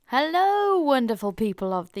Hello, wonderful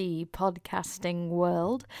people of the podcasting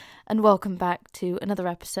world, and welcome back to another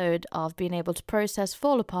episode of Being Able to Process,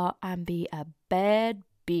 Fall Apart, and Be a Bad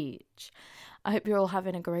Bitch. I hope you're all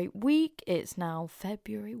having a great week. It's now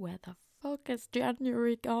February. Where the fuck is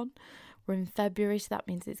January gone? We're in February, so that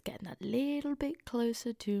means it's getting a little bit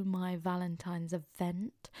closer to my Valentine's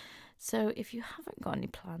event. So if you haven't got any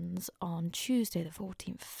plans on Tuesday, the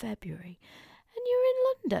 14th of February, and you're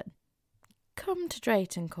in London, come to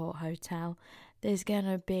Drayton Court Hotel. There's going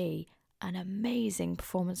to be an amazing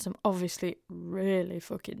performance, some obviously really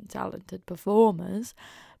fucking talented performers,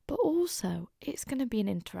 but also it's going to be an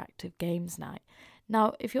interactive games night.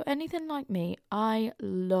 Now, if you're anything like me, I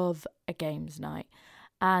love a games night,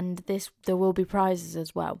 and there will be prizes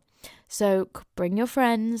as well. So bring your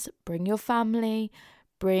friends, bring your family,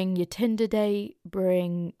 bring your Tinder date,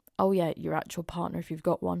 bring your actual partner if you've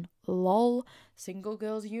got one. Lol. Single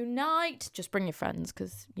girls unite. Just bring your friends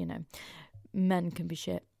because, men can be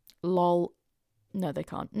shit. Lol. No, they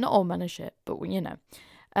can't. Not all men are shit, but,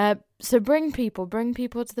 So bring people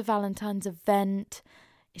to the Valentine's event.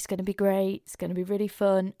 It's going to be great. It's going to be really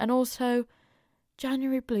fun. And also,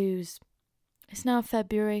 January blues. It's now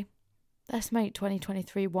February. Let's make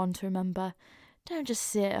 2023 one to remember. Don't just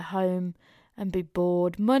sit at home and be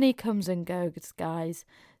bored. Money comes and goes, guys.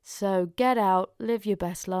 So get out, live your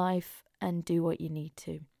best life, and do what you need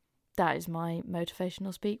to. That is my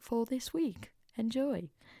motivational speak for this week. Enjoy.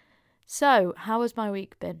 So, how has my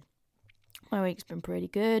week been? My week's been pretty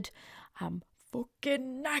good. I'm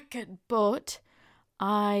fucking knackered, but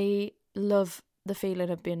I love the feeling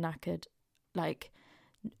of being knackered. Like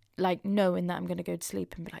knowing that I'm going to go to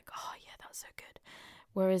sleep and be like, oh yeah, that's so good.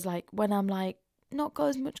 Whereas when I'm not got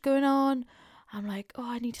as much going on, I'm like, oh,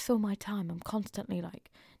 I need to fill my time. I'm constantly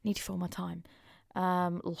need to fill my time.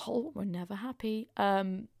 We're never happy.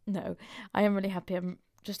 No, I am really happy. I'm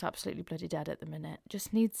just absolutely bloody dead at the minute. I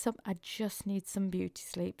just need some beauty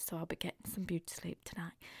sleep. So I'll be getting some beauty sleep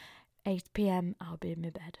tonight. 8 p.m. I'll be in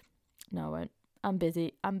my bed. No, I won't. I'm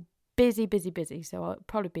busy. I'm busy. So I'll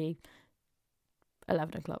probably be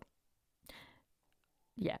 11 o'clock.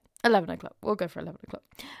 Yeah, 11 o'clock. We'll go for 11 o'clock.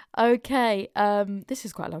 Okay, this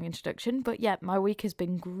is quite a long introduction, but yeah, my week has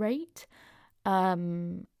been great.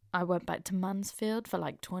 I went back to Mansfield for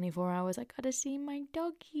 24 hours. I got to see my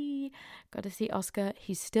doggy. Got to see Oscar.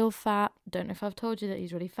 He's still fat. Don't know if I've told you that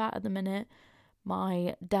he's really fat at the minute.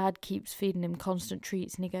 My dad keeps feeding him constant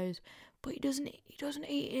treats, and he goes, but he doesn't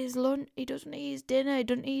eat his lunch. He doesn't eat his dinner.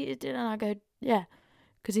 And I go, yeah,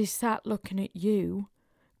 because he's sat looking at you.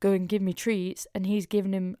 Go and give me treats, and he's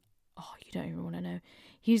giving him, oh, you don't even want to know.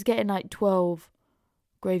 He's getting 12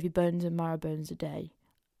 gravy bones and marrow bones a day,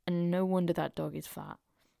 and no wonder that dog is fat.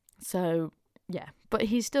 So, yeah, but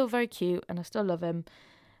he's still very cute, and I still love him.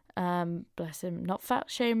 Bless him. Not fat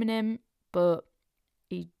shaming him, but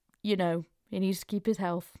he needs to keep his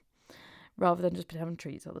health rather than just having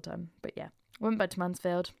treats all the time. But yeah, went back to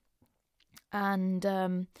Mansfield, and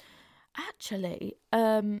actually,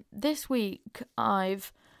 this week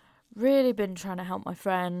I've really been trying to help my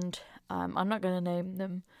friend. I'm not going to name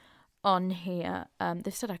them on here.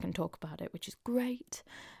 They said I can talk about it, which is great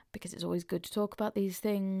because it's always good to talk about these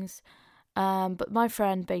things. But my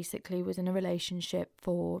friend basically was in a relationship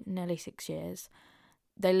for nearly 6 years.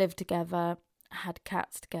 They lived together, had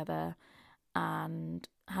cats together, and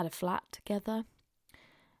had a flat together.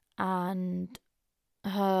 And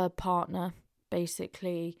her partner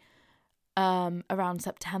basically, around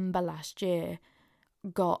September last year,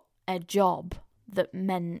 got a job that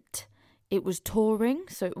meant it was touring,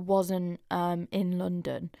 so it wasn't in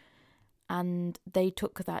London, and they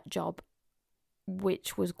took that job,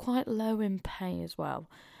 which was quite low in pay as well,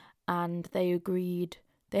 and they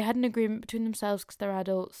had an agreement between themselves because they're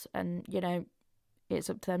adults, and it's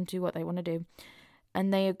up to them to do what they want to do,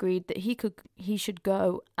 and they agreed that he should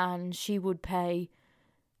go and she would pay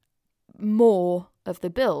more of the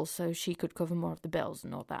bills, so she could cover more of the bills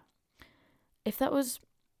and all that. If that was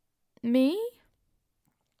me,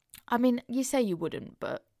 I mean, you say you wouldn't,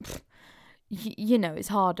 but it's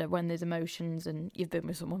harder when there's emotions and you've been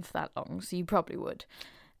with someone for that long, so you probably would.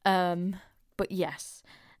 But yes,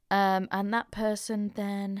 and that person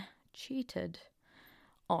then cheated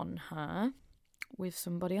on her with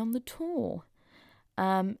somebody on the tour.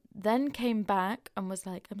 Then came back and was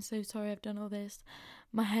like, I'm so sorry I've done all this.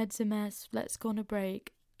 My head's a mess. Let's go on a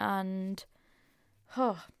break. And,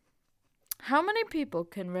 how many people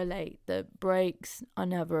can relate that breaks are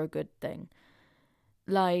never a good thing?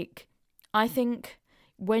 I think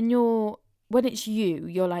when it's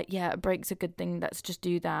you're like, yeah, a break's a good thing. Let's just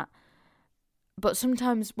do that. But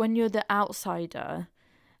sometimes when you're the outsider,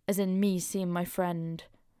 as in me seeing my friend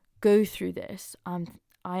go through this,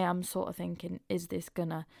 I am sort of thinking, is this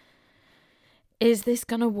gonna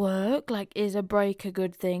work? Like, is a break a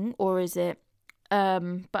good thing, or is it?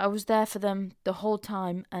 But I was there for them the whole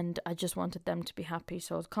time, and I just wanted them to be happy.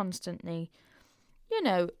 So I was constantly,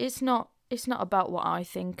 it's not about what I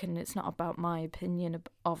think, and it's not about my opinion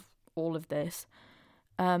of all of this.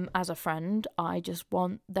 As a friend, I just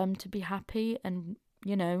want them to be happy, and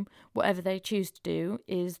whatever they choose to do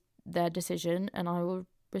is their decision, and I will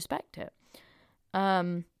respect it.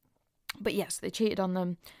 But yes, they cheated on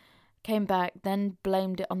them, came back, then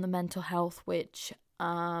blamed it on the mental health, which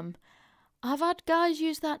I've had guys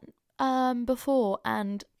use that before,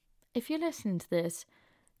 and if you're listening to this,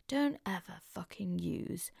 don't ever fucking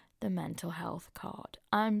use the mental health card.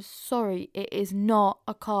 I'm sorry, it is not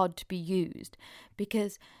a card to be used,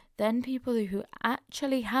 because then people who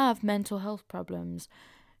actually have mental health problems,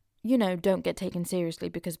 don't get taken seriously,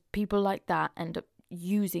 because people like that end up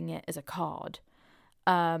using it as a card.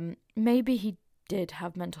 Maybe he did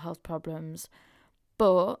have mental health problems,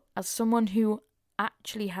 but as someone who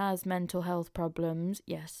actually has mental health problems,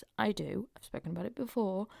 yes, I do, I've spoken about it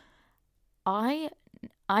before, I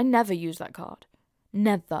never use that card.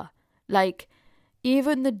 Never. Like,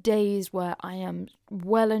 even the days where I am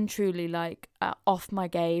well and truly, like, off my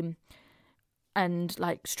game and,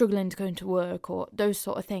 like, struggling to go into work or those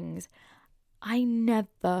sort of things, I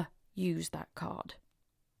never use that card.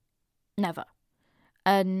 Never.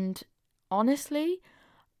 And honestly,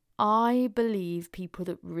 I believe people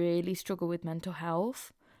that really struggle with mental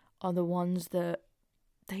health are the ones that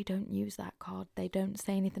they don't use that card. They don't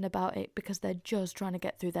say anything about it, because they're just trying to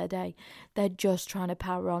get through their day. They're just trying to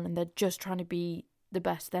power on, and they're just trying to be the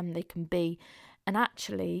best them they can be. And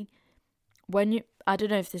actually, I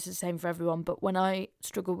don't know if this is the same for everyone, but when I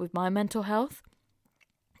struggle with my mental health,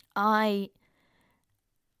 I'm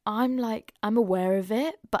aware of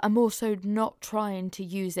it, but I'm also not trying to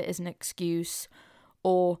use it as an excuse,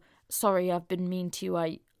 or, sorry, I've been mean to you,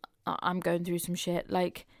 I'm going through some shit.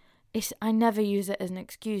 Like, I never use it as an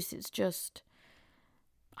excuse. It's just,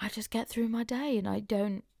 I just get through my day, and I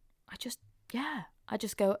just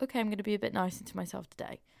go, okay, I'm going to be a bit nicer to myself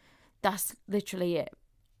today. That's literally it.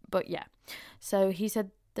 But yeah, so he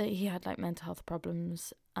said that he had, like, mental health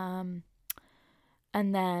problems, and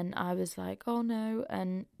then I was like, oh no,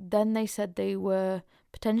 and then they said they were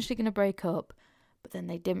potentially going to break up, but then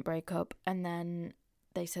they didn't break up, and then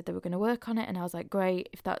they said they were going to work on it, and I was like, great,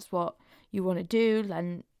 if that's what you want to do,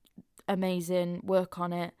 then amazing, work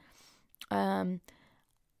on it. And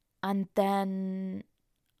then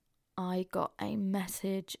I got a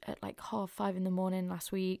message at like 5:30 in the morning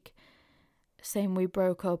last week saying we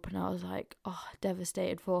broke up, and I was like, oh,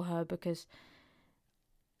 devastated for her, because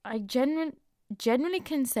I genuinely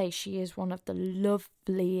can say she is one of the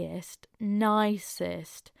loveliest,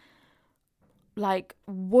 nicest, like,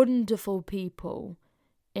 wonderful people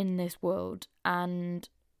in this world, and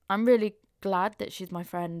I'm really glad that she's my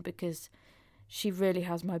friend, because she really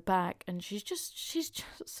has my back, and she's just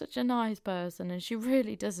such a nice person, and she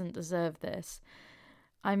really doesn't deserve this.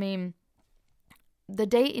 I mean, the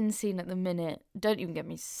dating scene at the minute, don't even get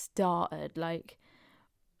me started. Like,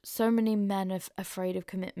 so many men are afraid of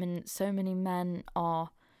commitment, so many men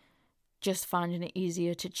are just finding it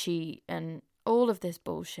easier to cheat, and all of this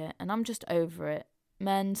bullshit, and I'm just over it.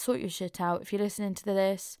 Men, sort your shit out. If you're listening to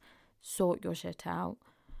this, sort your shit out.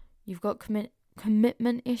 You've got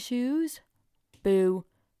commitment issues, boo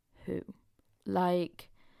hoo. Like,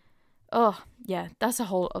 oh yeah, that's a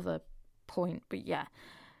whole other point, but yeah.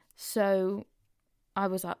 So I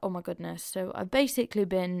was like, oh my goodness. So I've basically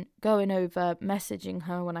been going over, messaging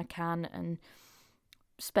her when I can, and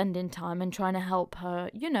spending time and trying to help her,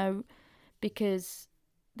 because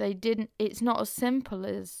it's not as simple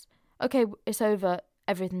as, okay, it's over,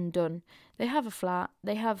 everything done. They have a flat,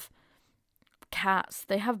 they have cats,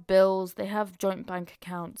 they have bills, they have joint bank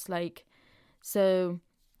accounts, like, so,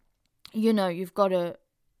 you've got to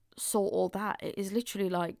sort all that. It is literally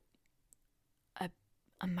like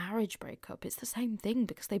a marriage breakup. It's the same thing,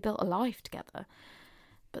 because they built a life together.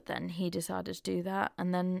 But then he decided to do that,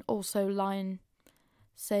 and then also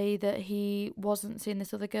say that he wasn't seeing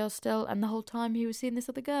this other girl still, and the whole time he was seeing this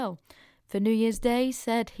other girl. For New Year's Day,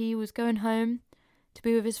 said he was going home to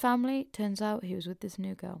be with his family. Turns out he was with this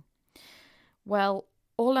new girl. Well,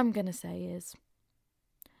 all I'm going to say is,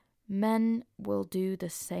 men will do the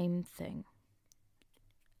same thing.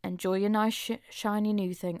 Enjoy your nice shiny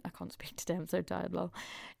new thing. I can't speak today, I'm so tired, lol.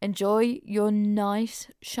 Enjoy your nice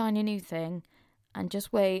shiny new thing, and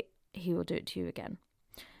just wait, he will do it to you again.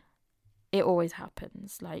 It always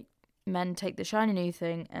happens. Like, men take the shiny new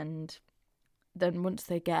thing, and then once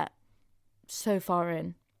they get so far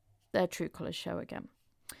in, their true colours show again.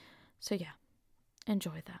 So yeah,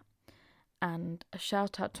 enjoy that. And a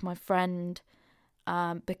shout out to my friend,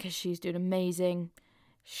 because she's doing amazing.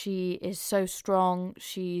 She is so strong.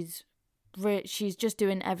 She's just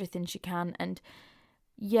doing everything she can. And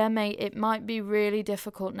yeah, mate, it might be really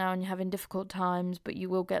difficult now and you're having difficult times, but you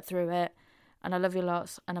will get through it. And I love you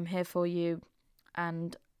lots and I'm here for you.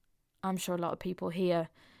 And I'm sure a lot of people here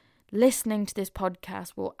listening to this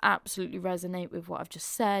podcast will absolutely resonate with what I've just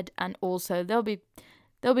said. And also they'll be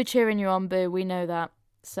cheering you on, boo. We know that.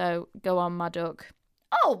 So go on, my duck.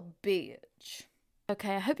 Oh, bitch.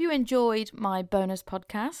 Okay, I hope you enjoyed my bonus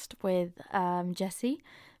podcast with Jessie,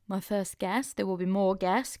 my first guest. There will be more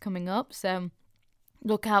guests coming up, so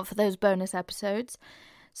look out for those bonus episodes.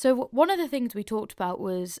 So one of the things we talked about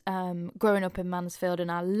was growing up in Mansfield in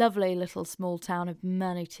our lovely little small town of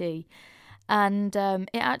Manatee. And there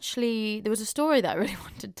was a story that I really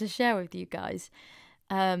wanted to share with you guys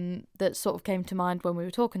that sort of came to mind when we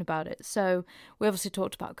were talking about it. So we obviously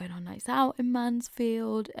talked about going on nights out in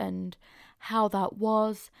Mansfield and how that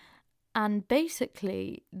was. And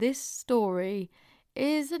basically, this story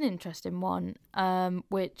is an interesting one,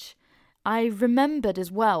 which I remembered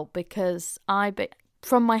as well because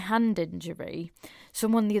from my hand injury,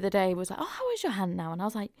 someone the other day was like, "Oh, how is your hand now?" And I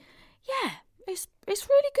was like, "Yeah, it's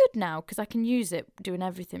really good now because I can use it doing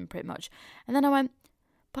everything pretty much." And then I went,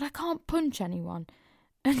 "But I can't punch anyone."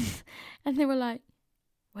 And they were like,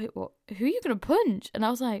 "Wait, what? Who are you going to punch?" And I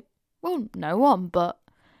was like, "Well, no one, but..."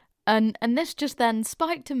 And this just then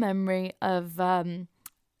spiked a memory of a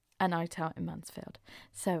night out in Mansfield.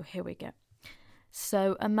 So here we go.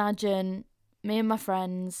 So imagine me and my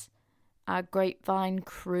friends, our Grapevine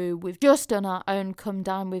crew, we've just done our own Come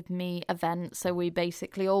Dine With Me event. So we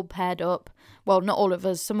basically all paired up. Well, not all of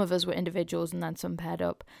us. Some of us were individuals and then some paired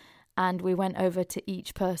up. And we went over to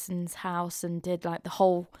each person's house and did like the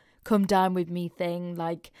whole Come Dine With Me thing,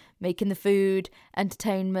 like making the food,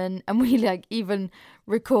 entertainment. And we like even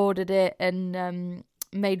recorded it and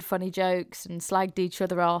made funny jokes and slagged each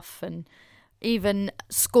other off and even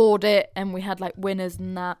scored it. And we had like winners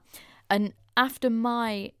and that. And after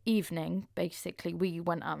my evening, basically, we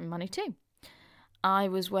went out in Manatee. I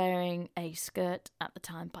was wearing a skirt at the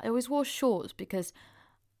time, but I always wore shorts because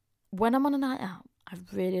when I'm on a night out, I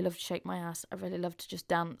really love to shake my ass. I really love to just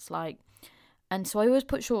dance, and so I always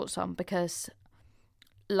put shorts on because,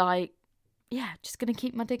 just going to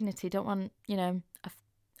keep my dignity. Don't want,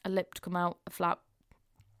 a lip to come out, a flap.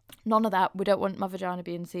 None of that. We don't want my vagina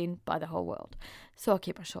being seen by the whole world. So I'll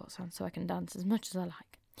keep my shorts on so I can dance as much as I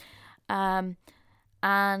like.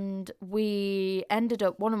 And we ended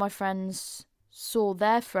up, one of my friends saw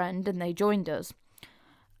their friend and they joined us.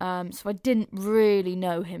 So I didn't really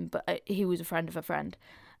know him, but he was a friend of a friend.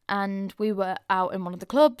 And we were out in one of the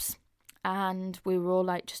clubs and we were all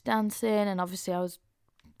like just dancing. And obviously I was,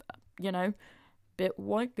 a bit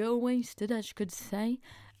white girl wasted, as you could say,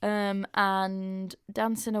 and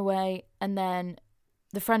dancing away. And then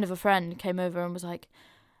the friend of a friend came over and was like,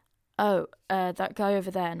 "Oh, that guy over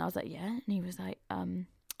there." And I was like, "Yeah." And he was like,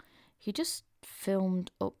 "He just filmed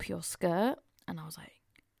up your skirt." And I was like,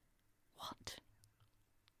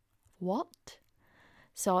 What?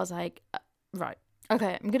 So I was like, right,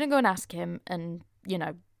 okay, I'm going to go and ask him and,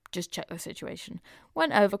 just check the situation.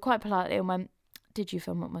 Went over quite politely and went, "Did you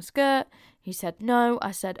film up my skirt?" He said, "No."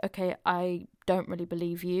 I said, "Okay, I don't really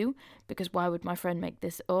believe you because why would my friend make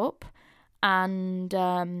this up?" And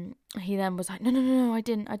he then was like, No, I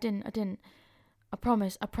didn't. I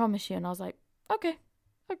promise you. And I was like, okay,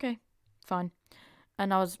 fine.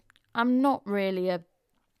 And I'm not really a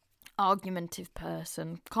argumentative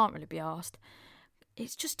person, can't really be asked.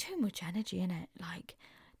 It's just too much energy in it. Like,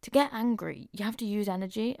 to get angry, you have to use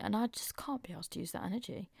energy, and I just can't be asked to use that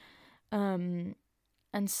energy. And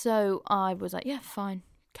so I was like, yeah, fine,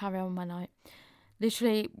 carry on with my night.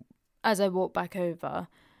 Literally, as I walked back over,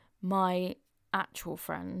 my actual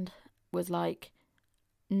friend was like,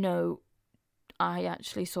 "No, I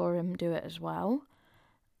actually saw him do it as well."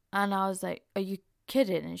 And I was like, "Are you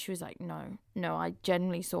kidding?" And she was like, No, I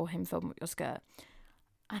genuinely saw him film with your skirt."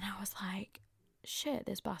 And I was like, shit,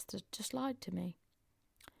 this bastard just lied to me.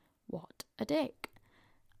 What a dick.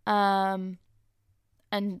 And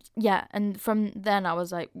from then I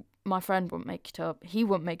was like, my friend wouldn't make it up. He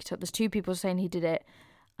wouldn't make it up. There's two people saying he did it.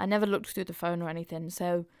 I never looked through the phone or anything.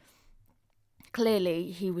 So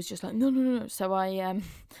clearly he was just like, no. So I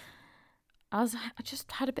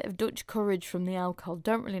just had a bit of Dutch courage from the alcohol.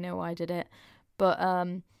 Don't really know why I did it. But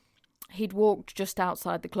he'd walked just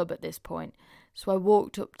outside the club at this point. So I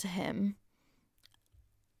walked up to him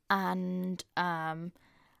and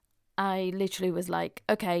I literally was like,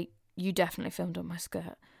 "Okay, you definitely filmed on my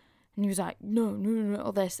skirt." And he was like, no,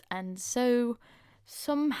 all this. And so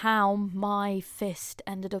somehow my fist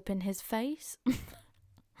ended up in his face.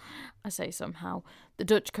 I say somehow. The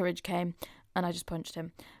Dutch courage came and I just punched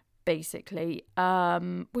him, basically.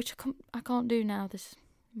 Which I can't do now. This is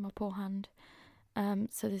my poor hand.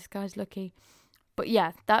 So this guy's lucky. But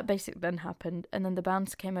yeah, that basically then happened. And then the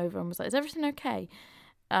bouncer came over and was like, is everything okay?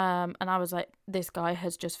 And I was like, this guy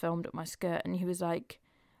has just filmed up my skirt. And he was like,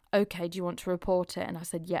 okay, do you want to report it? And I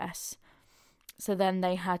said, yes. So then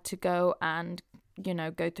they had to go and,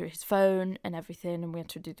 go through his phone and everything. And we had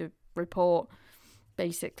to do the report,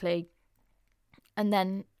 basically. And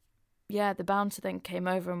then, yeah, the bouncer then came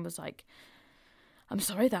over and was like, I'm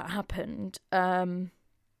sorry that happened.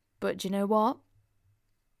 But do you know what?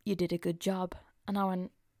 You did a good job. And I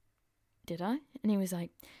went, did I? And he was like,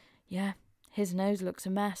 yeah, his nose looks a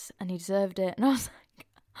mess and he deserved it. And I was like,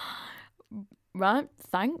 right,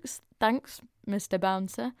 thanks, Mr.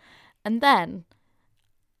 Bouncer. And then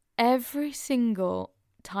every single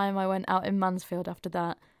time I went out in Mansfield after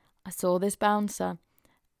that, I saw this bouncer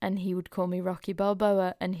and he would call me Rocky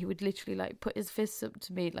Balboa and he would literally like put his fists up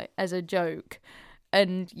to me like as a joke.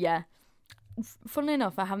 And yeah, funnily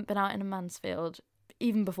enough, I haven't been out in a Mansfield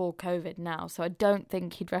even before COVID now, so I don't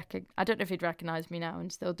think I don't know if he'd recognise me now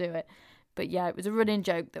and still do it. But yeah, it was a running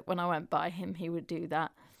joke that when I went by him, he would do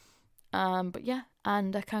that. But yeah,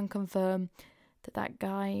 and I can confirm that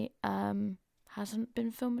guy hasn't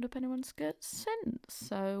been filming up anyone's skirts since.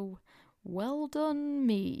 So well done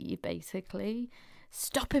me, basically.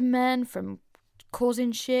 Stopping men from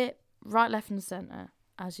causing shit right, left and centre,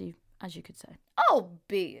 as you could say. Oh,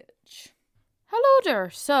 bitch. Hello there.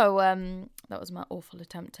 So, that was my awful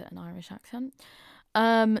attempt at an Irish accent.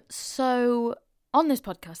 So on this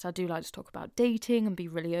podcast, I do like to talk about dating and be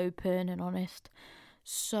really open and honest.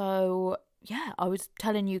 So, yeah, I was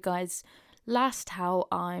telling you guys last how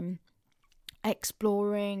I'm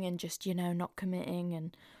exploring and just, not committing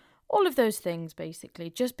and all of those things, basically,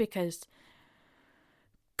 just because,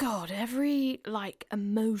 God, every,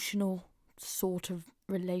 emotional sort of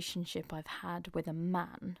relationship I've had with a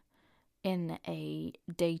man in a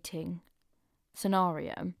dating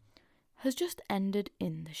scenario has just ended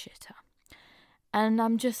in the shitter. And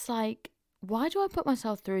I'm just like, why do I put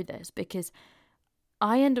myself through this? Because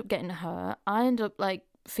I end up getting hurt. I end up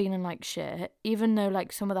feeling like shit, even though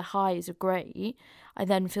some of the highs are great. I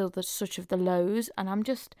then feel such of the lows, and I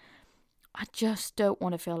just don't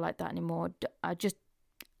want to feel like that anymore.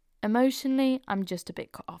 Emotionally, I'm just a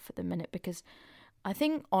bit cut off at the minute, because I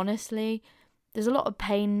think honestly there's a lot of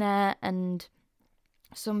pain there, and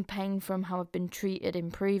some pain from how I've been treated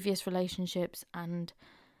in previous relationships, and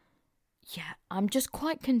yeah, I'm just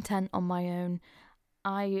quite content on my own.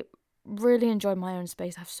 I really enjoy my own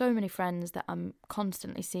space. I have so many friends that I'm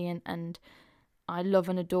constantly seeing, and I love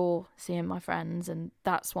and adore seeing my friends, and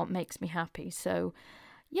that's what makes me happy. So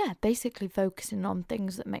yeah, basically focusing on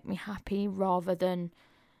things that make me happy rather than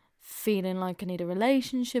feeling like I need a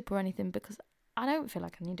relationship or anything, because I don't feel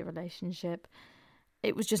like I need a relationship.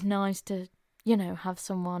 It was just nice to, have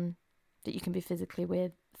someone that you can be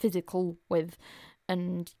physical with,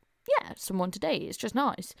 and yeah, someone to date. It's just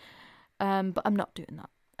nice. But I'm not doing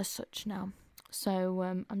that as such now. So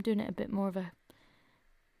I'm doing it a bit more of a,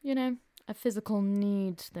 a physical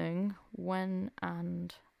needs thing when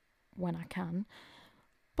I can.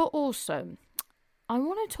 But also, I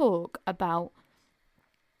want to talk about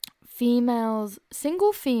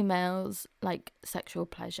single females, sexual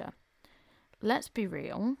pleasure. Let's be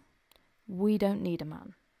real, we don't need a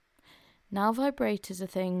man. Now vibrators are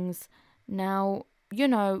things, now,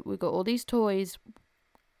 we've got all these toys.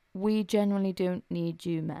 We generally don't need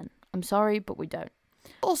you men. I'm sorry, but we don't.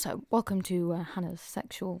 Also, welcome to Hannah's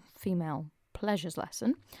sexual female pleasures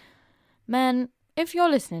lesson. Men, if you're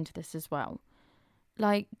listening to this as well,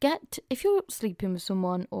 if you're sleeping with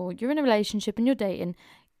someone or you're in a relationship and you're dating,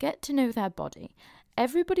 get to know their body.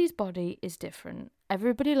 Everybody's body is different.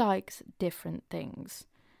 Everybody likes different things.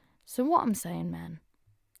 So what I'm saying, men,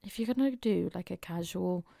 if you're going to do a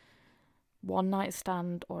casual one night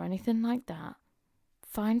stand or anything like that,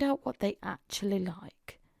 find out what they actually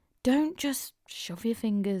like. Don't just shove your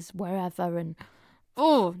fingers wherever and,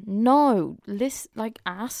 oh, no.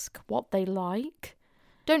 Ask what they like.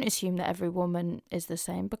 Don't assume that every woman is the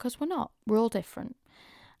same, because we're not. We're all different.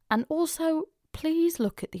 And also, please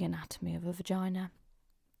look at the anatomy of a vagina.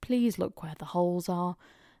 Please look where the holes are,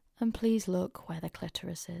 and please look where the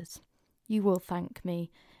clitoris is. You will thank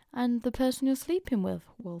me, and the person you're sleeping with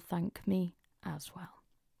will thank me as well.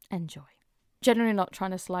 Enjoy. Generally not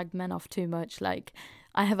trying to slag men off too much.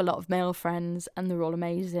 I have a lot of male friends, and they're all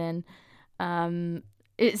amazing. I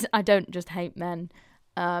don't just hate men.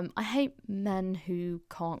 I hate men who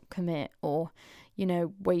can't commit or,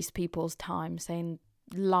 waste people's time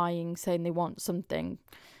lying, saying they want something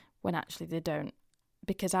when actually they don't.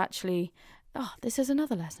 Because actually, this is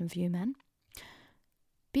another lesson for you men.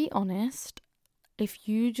 Be honest. If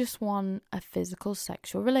you just want a physical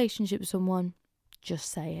sexual relationship with someone,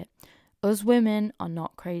 just say it. Us women are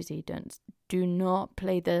not crazy. Do not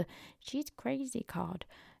play the she's crazy card.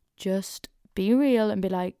 Just be real and be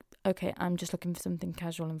like, okay, I'm just looking for something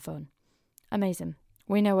casual and fun. Amazing.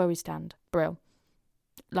 We know where we stand. Brill.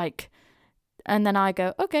 And then I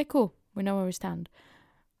go, okay, cool. We know where we stand.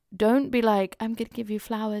 Don't be like, I'm going to give you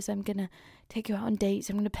flowers. I'm going to take you out on dates.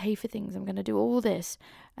 I'm going to pay for things. I'm going to do all this.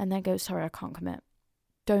 And then go, sorry, I can't commit.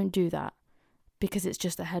 Don't do that. Because it's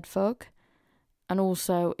just a head fuck. And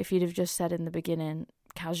also, if you'd have just said in the beginning,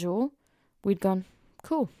 casual, we'd gone,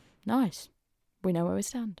 cool, nice. We know where we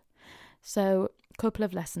stand. So, a couple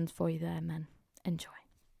of lessons for you there, men. Enjoy.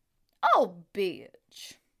 Oh,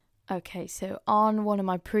 bitch. Okay, so on one of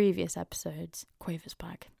my previous episodes, Quaver's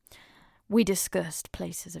Bag, we discussed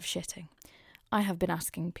places of shitting. I have been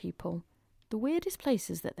asking people the weirdest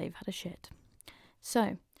places that they've had a shit.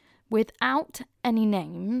 So, without any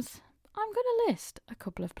names, I'm going to list a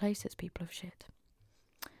couple of places people have shit.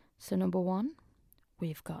 So, number 1,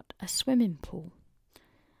 we've got a swimming pool.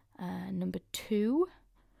 Number 2,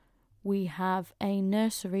 we have a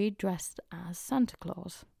nursery dressed as Santa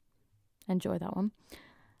Claus. Enjoy that one.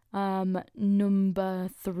 Number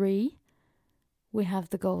 3, we have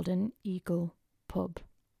the Golden Eagle pub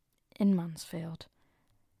in Mansfield.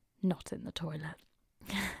 Not in the toilet.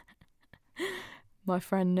 My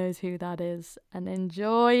friend knows who that is, and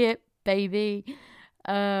enjoy it, baby.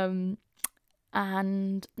 And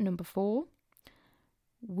number 4,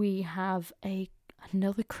 we have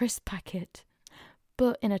another crisp packet,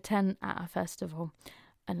 but in a tent at a festival.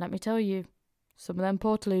 And let me tell you, some of them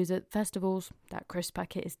portaloos at festivals, that crisp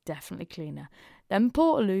packet is definitely cleaner. Them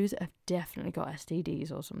portaloos have definitely got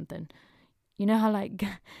STDs or something. You know how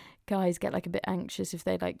guys get a bit anxious if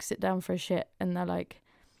they sit down for a shit and they're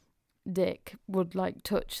dick would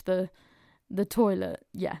touch the toilet?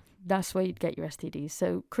 Yeah, that's where you'd get your STDs.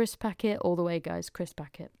 So crisp packet all the way, guys. Crisp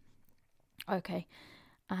packet. Okay,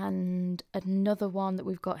 and another one that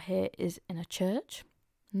we've got here is in a church,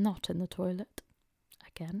 not in the toilet.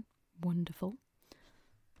 Again, wonderful.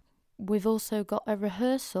 We've also got a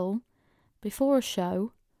rehearsal before a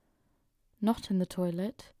show, not in the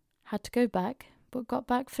toilet. Had to go back, but got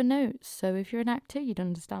back for notes. So if you're an actor, you'd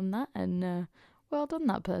understand that, and well done,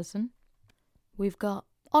 that person. We've got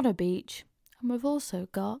on a beach, and we've also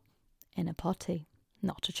got in a potty,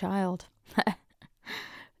 not a child.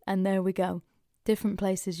 And there we go. Different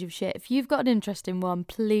places you've shit. If you've got an interesting one,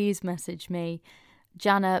 please message me,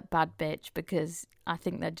 Jana Bad Bitch, because I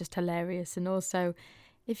think they're just hilarious. And also,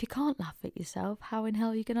 if you can't laugh at yourself, how in hell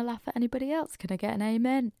are you going to laugh at anybody else? Can I get an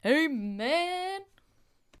amen? Amen!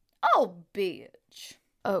 Oh, bitch.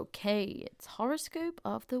 Okay, it's horoscope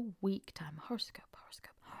of the week time. Horoscope.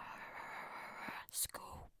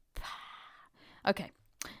 Scope. Okay,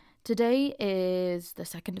 today is the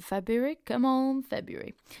 2nd of February. Come on,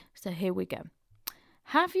 February. So here we go.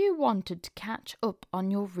 Have you wanted to catch up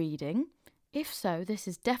on your reading? If so, this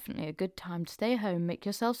is definitely a good time to stay home, make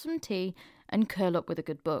yourself some tea, and curl up with a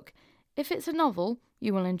good book. If it's a novel,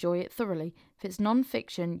 you will enjoy it thoroughly. If it's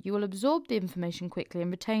non-fiction, you will absorb the information quickly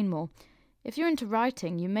and retain more. If you're into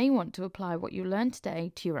writing, you may want to apply what you learned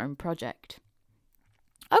today to your own project.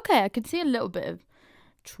 Okay, I can see a little bit of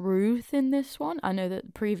truth in this one. I know that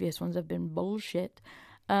the previous ones have been bullshit.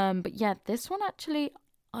 But yeah, this one actually,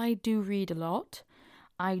 I do read a lot.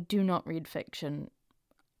 I do not read fiction.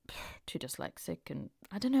 Too dyslexic, and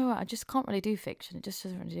I don't know, I just can't really do fiction. It just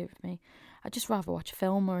doesn't really do it for me. I'd just rather watch a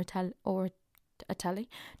film or a telly.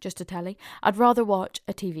 I'd rather watch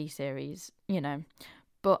a TV series,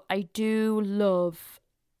 But I do love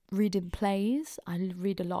reading plays. I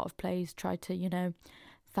read a lot of plays, try to,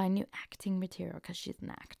 find new acting material because she's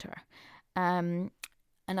an actor. And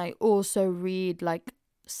I also read,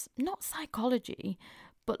 not psychology,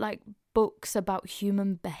 but, books about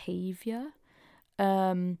human behaviour.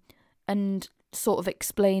 And sort of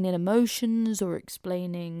explaining emotions or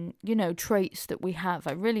explaining, traits that we have.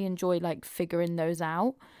 I really enjoy, figuring those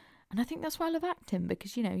out. And I think that's why I love acting,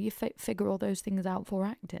 because, you figure all those things out for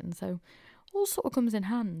acting. So all sort of comes in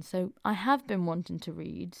hand. So I have been wanting to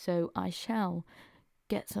read, so I shall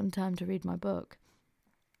get some time to read my book.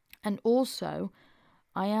 And also,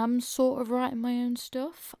 I am sort of writing my own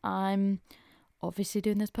stuff. I'm obviously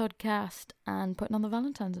doing this podcast and putting on the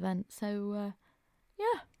Valentine's event. So,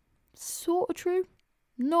 yeah, sort of true.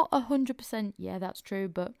 Not 100%, yeah, that's true,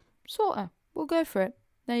 but sort of. We'll go for it.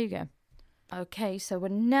 There you go. Okay, so we're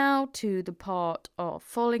now to the part of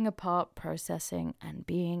falling apart, processing, and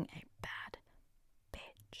being a bad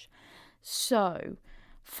bitch. So,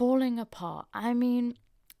 falling apart. I mean,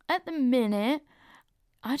 at the minute,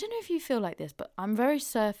 I don't know if you feel like this, but I'm very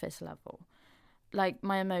surface level. Like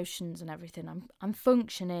my emotions and everything. I'm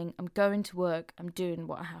functioning, I'm going to work, I'm doing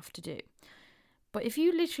what I have to do. But if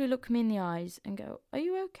you literally look me in the eyes and go, "Are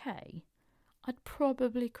you okay?" I'd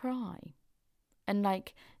probably cry. And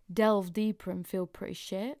like delve deeper and feel pretty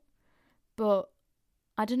shit. But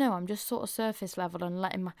I don't know, I'm just sort of surface level and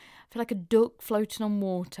I feel like a duck floating on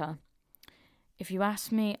water. If you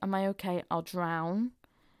ask me, am I okay? I'll drown.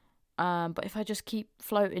 But if I just keep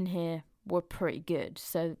floating here, we're pretty good.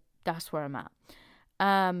 So that's where I'm at.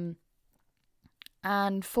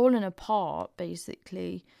 And falling apart,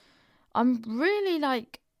 basically, I'm really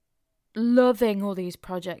like loving all these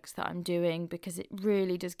projects that I'm doing because it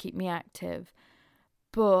really does keep me active.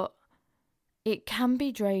 But it can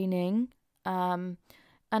be draining. And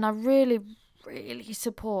I really, really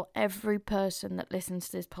support every person that listens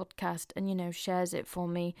to this podcast and, you know, shares it for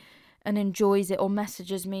me and enjoys it or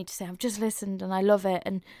messages me to say, "I've just listened and I love it."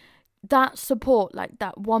 And that support, like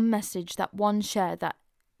that one message, that one share, that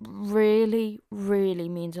really, really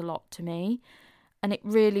means a lot to me. And it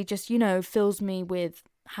really just, you know, fills me with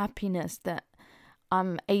happiness that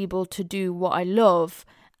I'm able to do what I love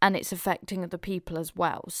and it's affecting other people as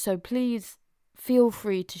well. So please feel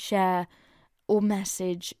free to share or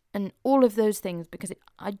message and all of those things because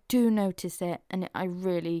I do notice it and I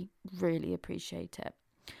really, really appreciate it.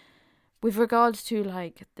 With regards to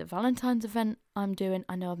like the Valentine's event I'm doing,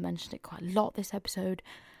 I know I've mentioned it quite a lot this episode.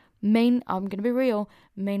 I'm going to be real,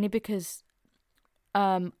 mainly because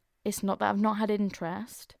it's not that I've not had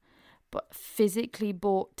interest, but physically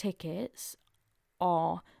bought tickets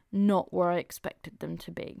are not where I expected them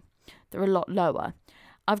to be. They're a lot lower.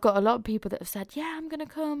 I've got a lot of people that have said, "Yeah, I'm going to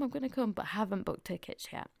come," but haven't booked tickets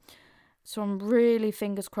yet. So I'm really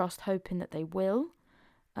fingers crossed hoping that they will.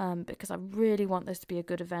 Because I really want this to be a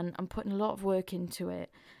good event. I'm putting a lot of work into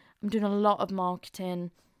it. I'm doing a lot of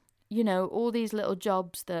marketing, you know, all these little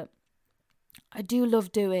jobs that I do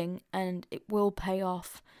love doing and it will pay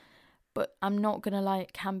off. But I'm not going to lie,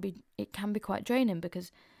 it can be quite draining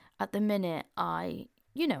because at the minute I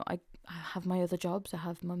have my other jobs. I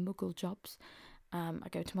have my muggle jobs. I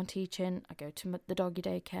go to my teaching, I go to the doggy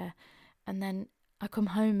daycare, and then I come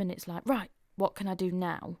home and it's like, right, what can I do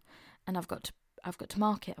now? And I've got to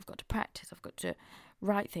market, I've got to practice, I've got to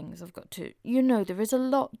write things, I've got to, you know, there is a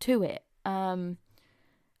lot to it. And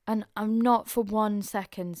I'm not for 1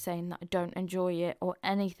 second saying that I don't enjoy it or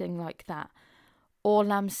anything like that.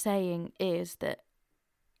 All I'm saying is that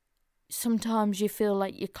sometimes you feel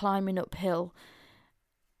like you're climbing uphill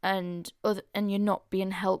and you're not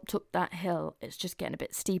being helped up that hill. It's just getting a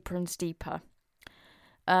bit steeper and steeper.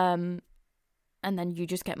 And then you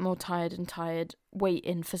just get more tired and tired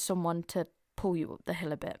waiting for someone to pull you up the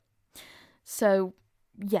hill a bit. So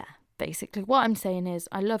yeah, basically what I'm saying is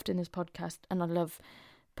I love doing this podcast and I love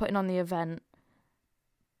putting on the event,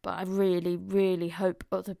 but I really, really hope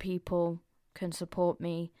other people can support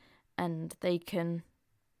me and they can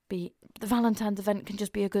the Valentine's event can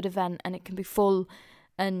just be a good event and it can be full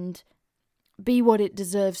and be what it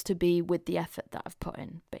deserves to be with the effort that I've put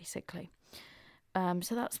in, basically.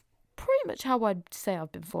 So that's pretty much how I'd say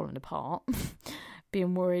I've been falling apart.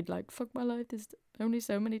 Being worried, like, fuck my life, there's only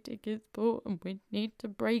so many tickets bought and we need to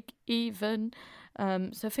break even.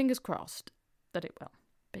 So fingers crossed that it will,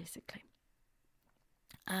 basically.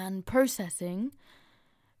 And processing,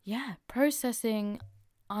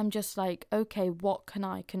 I'm just like, okay, what can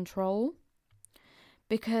I control?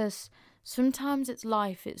 Because sometimes it's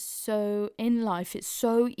so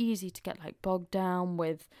easy to get like bogged down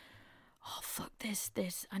with, oh, fuck this,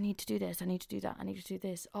 I need to do this, I need to do that, I need to do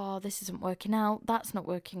this, oh, this isn't working out, that's not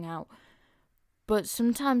working out. But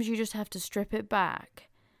sometimes you just have to strip it back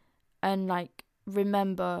and like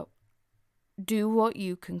remember, do what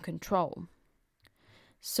you can control.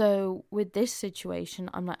 So with this situation,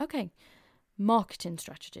 I'm like, okay, marketing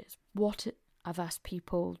strategies. I've asked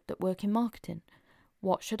people that work in marketing,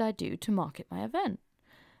 what should I do to market my event?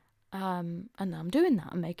 And I'm doing that.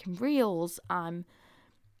 I'm making reels. I'm,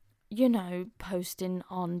 posting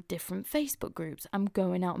on different Facebook groups. I'm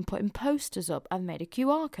going out and putting posters up. I've made a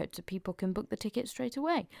QR code so people can book the ticket straight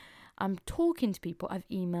away. I'm talking to people. I've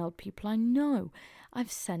emailed people I know.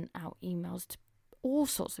 I've sent out emails to all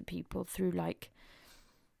sorts of people through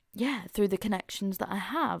through the connections that I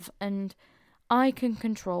have. And I can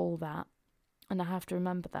control that. And I have to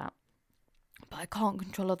remember that. But I can't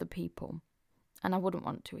control other people. And I wouldn't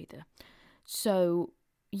want to either. So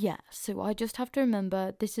yeah, so I just have to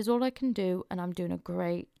remember this is all I can do and I'm doing a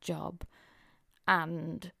great job.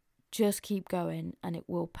 And just keep going and it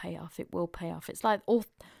will pay off. It will pay off. It's like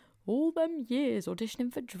all them years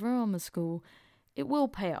auditioning for drama school. It will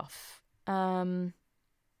pay off. And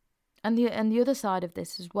the other side of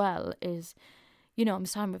this as well is, I'm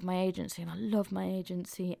signed with my agency and I love my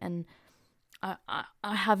agency, and I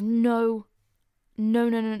have no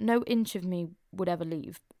inch of me would ever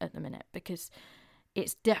leave at the minute, because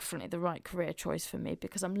it's definitely the right career choice for me,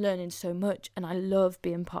 because I'm learning so much and I love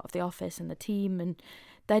being part of the office and the team, and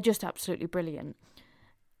they're just absolutely brilliant.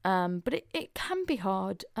 But it can be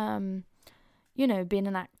hard, being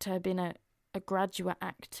an actor, being a graduate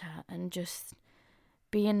actor, and just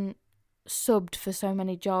being subbed for so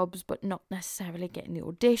many jobs but not necessarily getting the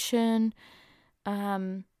audition.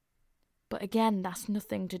 But again, that's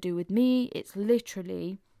nothing to do with me. It's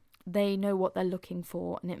literally they know what they're looking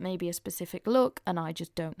for, and it may be a specific look, and I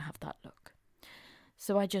just don't have that look.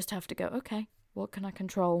 So I just have to go, okay, what can I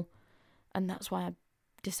control? And that's why I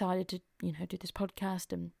decided to, do this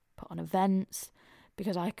podcast and put on events,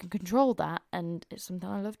 because I can control that, and it's something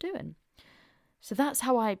I love doing. So that's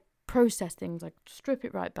how I process things. I strip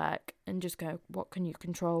it right back and just go, what can you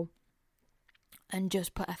control? And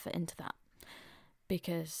just put effort into that.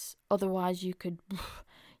 Because otherwise you could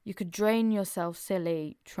drain yourself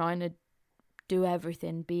silly trying to do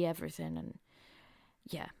everything, be everything, and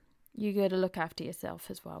yeah, you got to look after yourself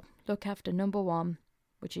as well. Look after number one,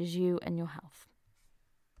 which is you and your health.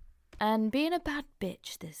 And being a bad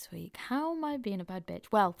bitch this week. How am I being a bad bitch?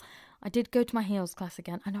 Well, I did go to my heels class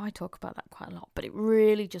again. I know I talk about that quite a lot, but it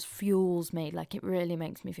really just fuels me. Like, it really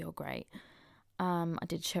makes me feel great. I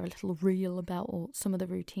did share a little reel about some of the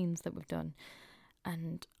routines that we've done.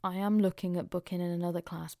 And I am looking at booking in another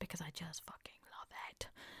class because I just fucking love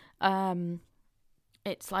it.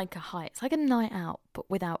 It's like it's like a night out, but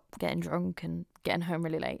without getting drunk and getting home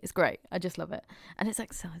really late. It's great. I just love it. And it's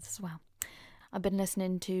exercise as well. I've been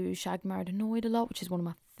listening to Shag, Married, Annoyed a lot, which is one of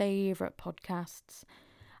my favourite podcasts.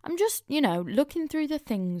 I'm just, looking through the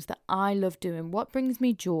things that I love doing. What brings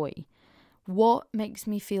me joy? What makes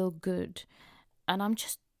me feel good? And I'm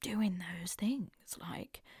just doing those things.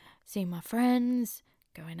 Like seeing my friends,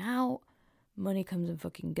 going out, money comes and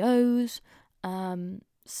fucking goes.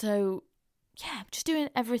 So, yeah, I'm just doing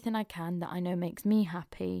everything I can that I know makes me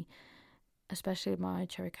happy, especially my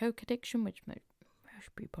cherry coke addiction, which most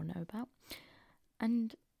people know about.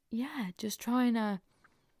 And, yeah, just trying to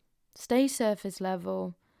stay surface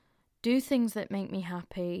level, do things that make me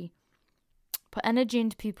happy, put energy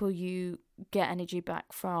into people you get energy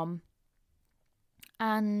back from,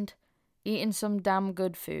 and eating some damn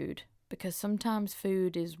good food, because sometimes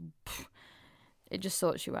food is, it just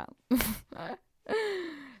sorts you out.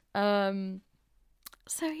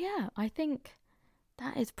 So yeah, I think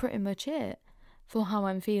that is pretty much it for how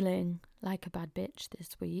I'm feeling like a bad bitch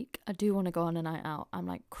this week. I do want to go on a night out. I'm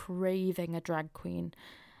like craving a drag queen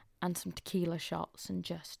and some tequila shots and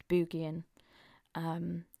just boogieing.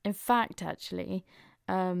 In fact, actually,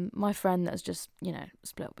 my friend that's just,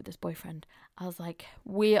 split up with this boyfriend, I was like,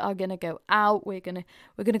 we are going to go out. We're going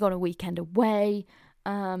to go on a weekend away.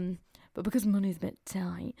 But because money's a bit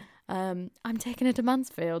tight, I'm taking her to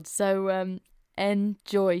Mansfield. So,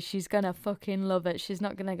 enjoy. She's going to fucking love it. She's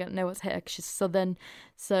not going to know what's hit her 'cause she's southern.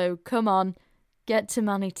 So come on, get to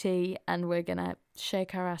Manny T and we're going to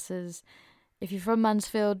shake our asses. If you're from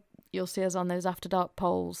Mansfield, you'll see us on those after dark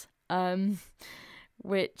poles,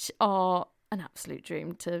 which are an absolute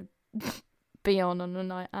dream to be on a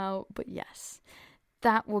night out. But yes,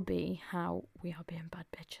 that will be how we are being bad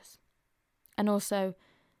bitches. And also,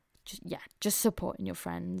 just supporting your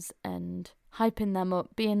friends and hyping them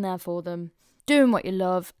up, being there for them, doing what you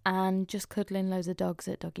love, and just cuddling loads of dogs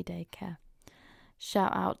at doggy daycare.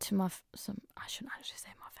 Shout out to I shouldn't actually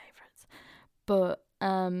say my favourites, but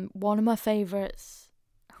one of my favourites,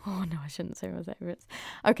 oh no, I shouldn't say my favourites.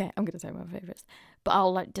 Okay, I'm going to say my favourites, but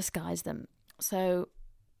I'll disguise them. So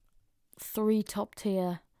 3 top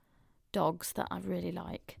tier dogs that I really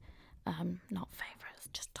like, not favourites,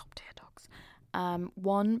 just top tier dogs.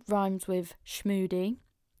 One rhymes with Schmoody,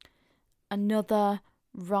 another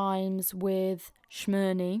rhymes with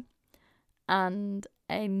Schmurny, and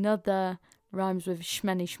another rhymes with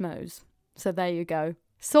Schmenny Schmoes. So there you go.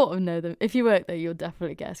 Sort of know them. If you work there, you'll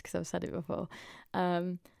definitely guess because I've said it before.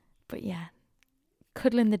 But yeah,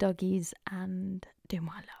 cuddling the doggies and doing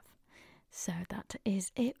what I love. So that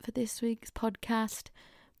is it for this week's podcast.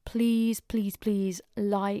 Please, please, please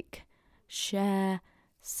like, share,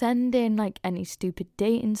 send in any stupid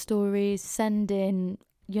dating stories, send in,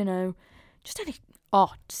 just any,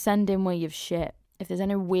 send in where you've shit. If there's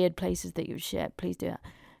any weird places that you've shit, please do that.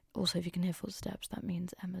 Also, if you can hear footsteps, that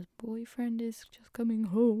means Emma's boyfriend is just coming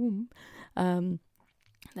home.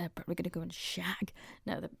 They're probably going to go and shag.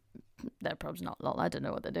 No, they're probably not. Lol, I don't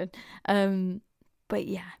know what they're doing. But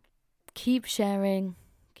yeah, keep sharing,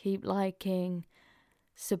 keep liking,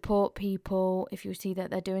 support people if you see that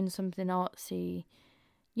they're doing something artsy,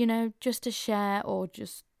 just to share, or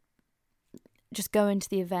just go into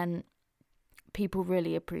the event. People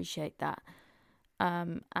really appreciate that.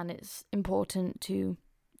 And it's important to,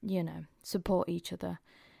 support each other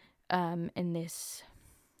in this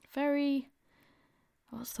very,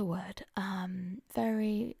 what's the word? I'm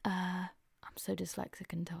so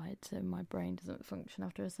dyslexic and tired, so my brain doesn't function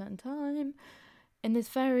after a certain time. In this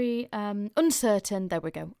very uncertain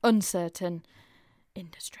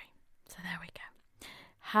industry. So there we go.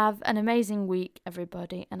 Have an amazing week,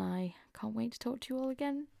 everybody, and I can't wait to talk to you all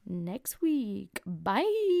again next week.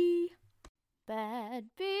 Bye. Bad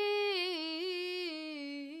Beach.